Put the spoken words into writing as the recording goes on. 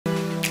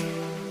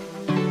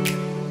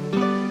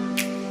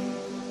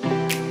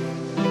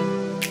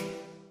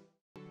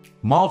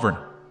Malvern,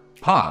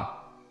 Pa.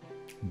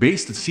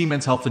 Based at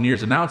Siemens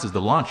Healthineers announces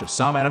the launch of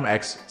Somatom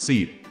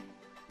X.ceed,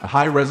 a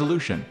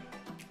high-resolution,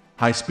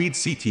 high-speed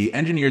CT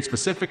engineered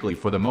specifically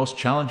for the most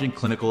challenging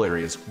clinical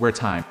areas where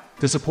time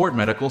to support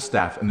medical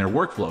staff in their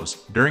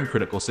workflows during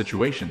critical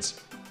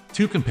situations.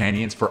 Two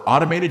companions for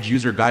automated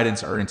user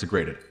guidance are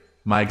integrated: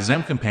 My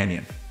Exam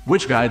Companion,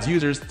 which guides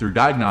users through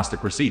diagnostic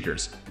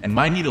procedures, and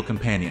My Needle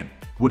Companion,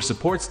 which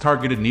supports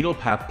targeted needle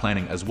path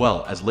planning as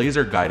well as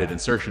laser-guided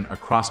insertion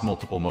across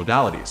multiple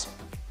modalities.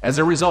 As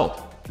a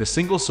result, the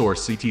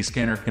single-source CT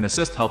scanner can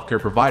assist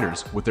healthcare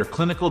providers with their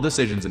clinical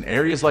decisions in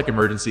areas like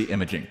emergency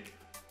imaging,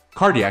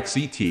 cardiac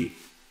CT,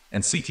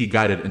 and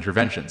CT-guided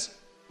interventions.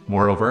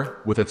 Moreover,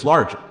 with its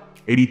large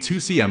 82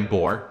 cm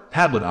bore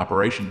tablet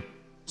operation,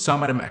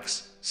 Somatom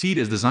X.ceed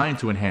is designed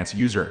to enhance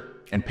user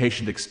and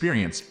patient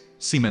experience,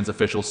 Siemens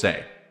officials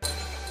say.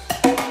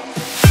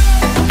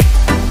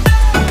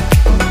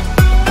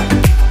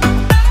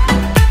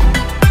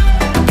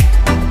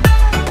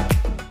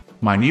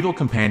 My Needle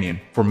Companion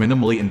for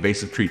minimally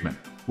invasive treatment.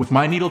 With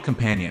My Needle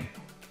Companion,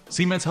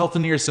 Siemens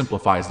Healthineers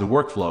simplifies the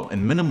workflow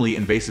in minimally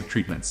invasive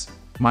treatments.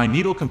 My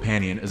Needle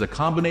Companion is a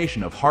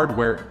combination of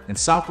hardware and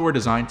software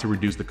designed to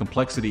reduce the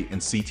complexity in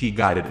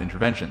CT-guided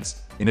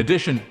interventions. In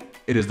addition,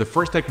 it is the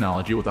first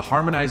technology with a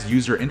harmonized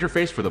user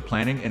interface for the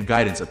planning and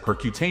guidance of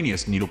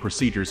percutaneous needle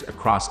procedures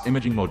across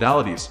imaging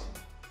modalities,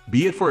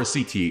 be it for a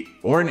CT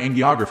or an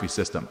angiography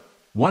system.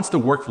 Once the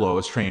workflow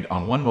is trained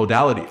on one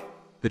modality,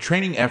 the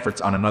training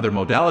efforts on another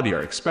modality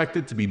are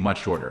expected to be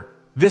much shorter.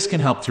 This can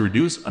help to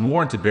reduce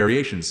unwarranted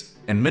variations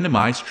and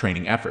minimize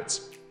training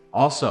efforts.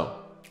 Also,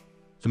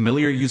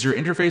 familiar user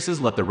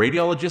interfaces let the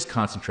radiologist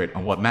concentrate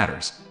on what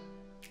matters.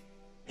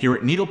 Here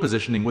at Needle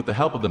Positioning with the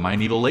help of the My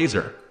Needle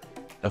Laser,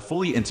 a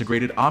fully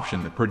integrated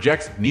option that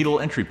projects needle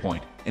entry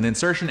point and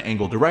insertion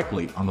angle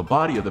directly on the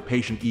body of the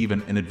patient,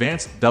 even in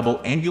advanced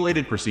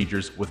double-angulated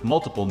procedures with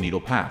multiple needle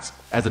paths.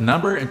 As the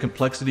number and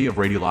complexity of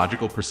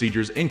radiological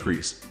procedures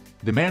increase,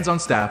 demands on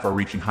staff are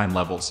reaching high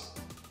levels,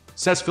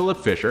 says Philip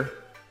Fisher,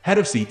 head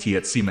of CT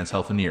at Siemens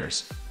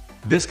Healthineers.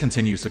 This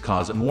continues to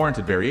cause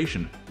unwarranted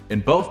variation in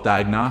both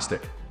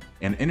diagnostic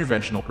and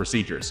interventional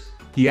procedures.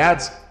 He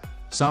adds,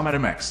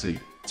 Somatom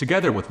X.ceed,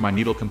 together with My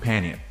Needle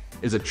Companion,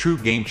 is a true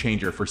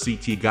game-changer for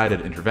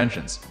CT-guided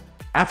interventions.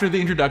 After the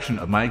introduction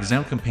of My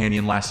Exam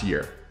Companion last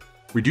year,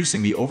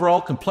 reducing the overall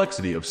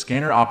complexity of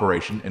scanner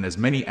operation in as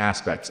many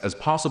aspects as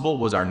possible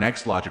was our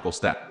next logical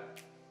step.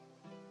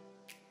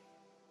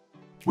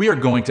 We are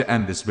going to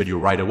end this video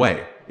right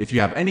away. If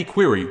you have any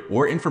query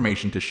or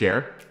information to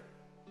share,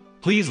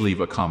 please leave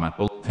a comment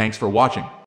below. Thanks for watching.